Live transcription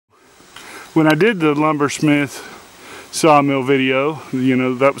When I did the Lumbersmith Sawmill video, you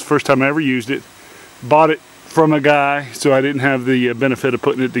know, that was the first time I ever used it. Bought it from a guy, so I didn't have the benefit of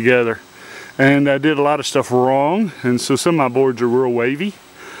putting it together. And I did a lot of stuff wrong, and so some of my boards are real wavy.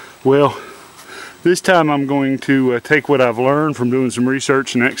 Well, this time I'm going to take what I've learned from doing some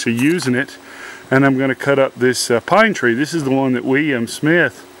research and actually using it, and I'm going to cut up this pine tree. This is the one that William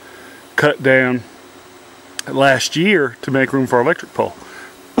Smith cut down last year to make room for our electric pole.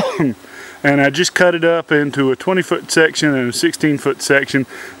 And I just cut it up into a 20-foot section and a 16-foot section.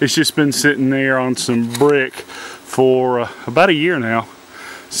 It's just been sitting there on some brick for about a year now.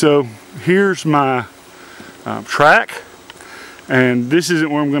 So here's my track, and this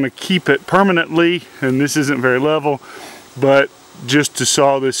isn't where I'm going to keep it permanently, and this isn't very level, but just to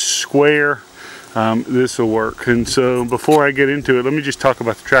saw this square, this will work. And so before I get into it, let me just talk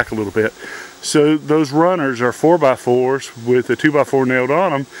about the track a little bit. So those runners are 4x4s with a 2x4 nailed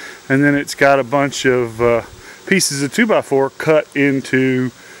on them, and then it's got a bunch of pieces of 2x4 cut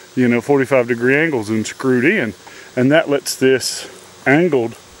into, you know, 45-degree angles and screwed in, and that lets this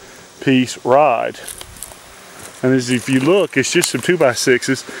angled piece ride. And as if you look, it's just some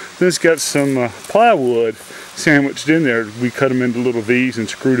 2x6s. Then it's got some plywood sandwiched in there. We cut them into little V's and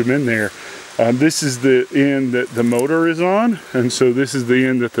screwed them in there. This is the end that the motor is on, and so this is the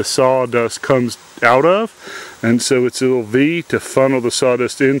end that the sawdust comes out of, and so it's a little V to funnel the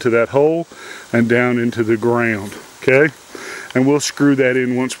sawdust into that hole and down into the ground. Okay, and we'll screw that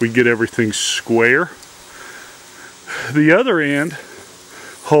in once we get everything square. The other end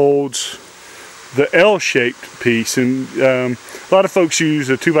holds the L-shaped piece, and a lot of folks use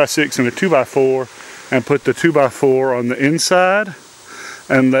a 2x6 and a 2x4 and put the 2x4 on the inside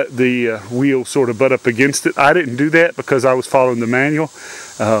and let the wheel sort of butt up against it. I didn't do that because I was following the manual,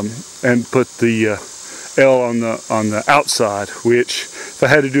 and put the L on the outside, which if I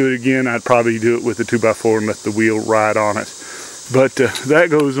had to do it again, I'd probably do it with the 2x4 and let the wheel ride on it. But that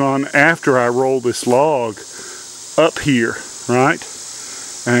goes on after I roll this log up here, right?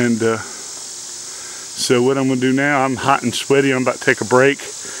 And so what I'm going to do now, I'm hot and sweaty, I'm about to take a break.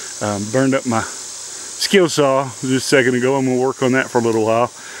 Burned up my skill saw just a second ago. I'm going to work on that for a little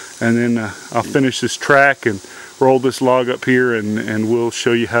while, and then I'll finish this track and roll this log up here, and we'll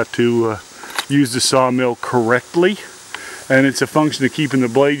show you how to use the sawmill correctly. And it's a function of keeping the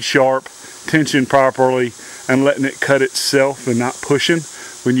blade sharp, tensioned properly, and letting it cut itself and not pushing.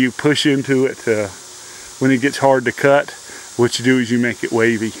 When you push into it, when it gets hard to cut, what you do is you make it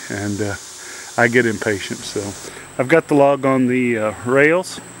wavy, and I get impatient. So I've got the log on the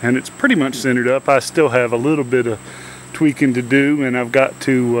rails, and it's pretty much centered up. I still have a little bit of tweaking to do, and I've got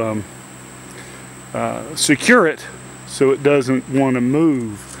to secure it so it doesn't want to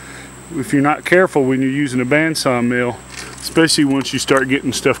move. If you're not careful when you're using a bandsaw mill, especially once you start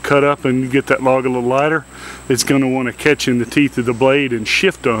getting stuff cut up and you get that log a little lighter, it's going to want to catch in the teeth of the blade and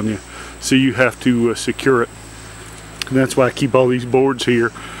shift on you. So you have to secure it. And that's why I keep all these boards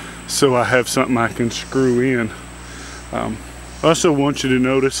here, so I have something I can screw in. I also want you to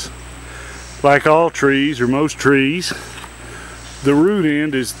notice, like all trees or most trees, the root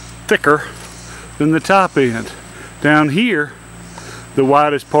end is thicker than the top end. Down here, the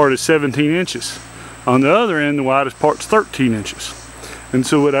widest part is 17 inches. On the other end, the widest part's 13 inches. And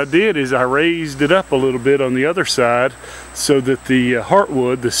so what I did is I raised it up a little bit on the other side so that the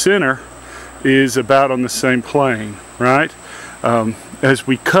heartwood, the center, is about on the same plane, right? As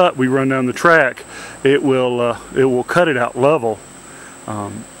we cut, we run down the track, it will cut it out level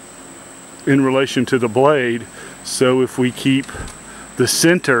in relation to the blade. So if we keep the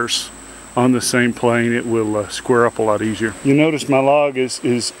centers on the same plane, it will square up a lot easier. You notice my log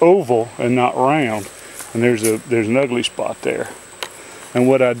is oval and not round, and there's an ugly spot there. And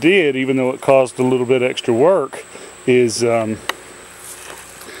what I did, even though it caused a little bit extra work, is I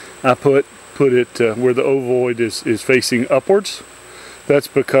put it where the ovoid is facing upwards. That's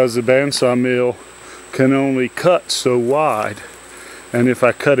because the bandsaw mill can only cut so wide, and if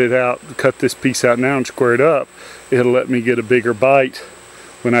I cut this piece out now and square it up, it'll let me get a bigger bite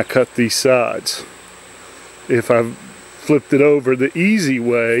when I cut these sides. If I flipped it over the easy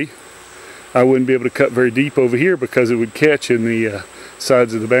way, I wouldn't be able to cut very deep over here because it would catch in the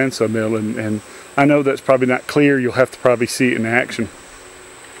sides of the bandsaw mill, and I know that's probably not clear. You'll have to probably see it in action.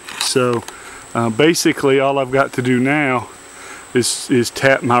 So basically all I've got to do now is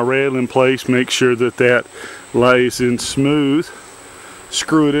tap my rail in place, make sure that that lays in smooth,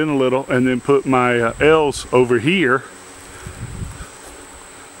 screw it in a little, and then put my L's over here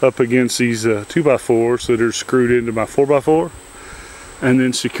up against these 2x4s that are screwed into my 4x4, and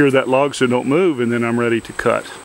then secure that log so it don't move, and then I'm ready to cut.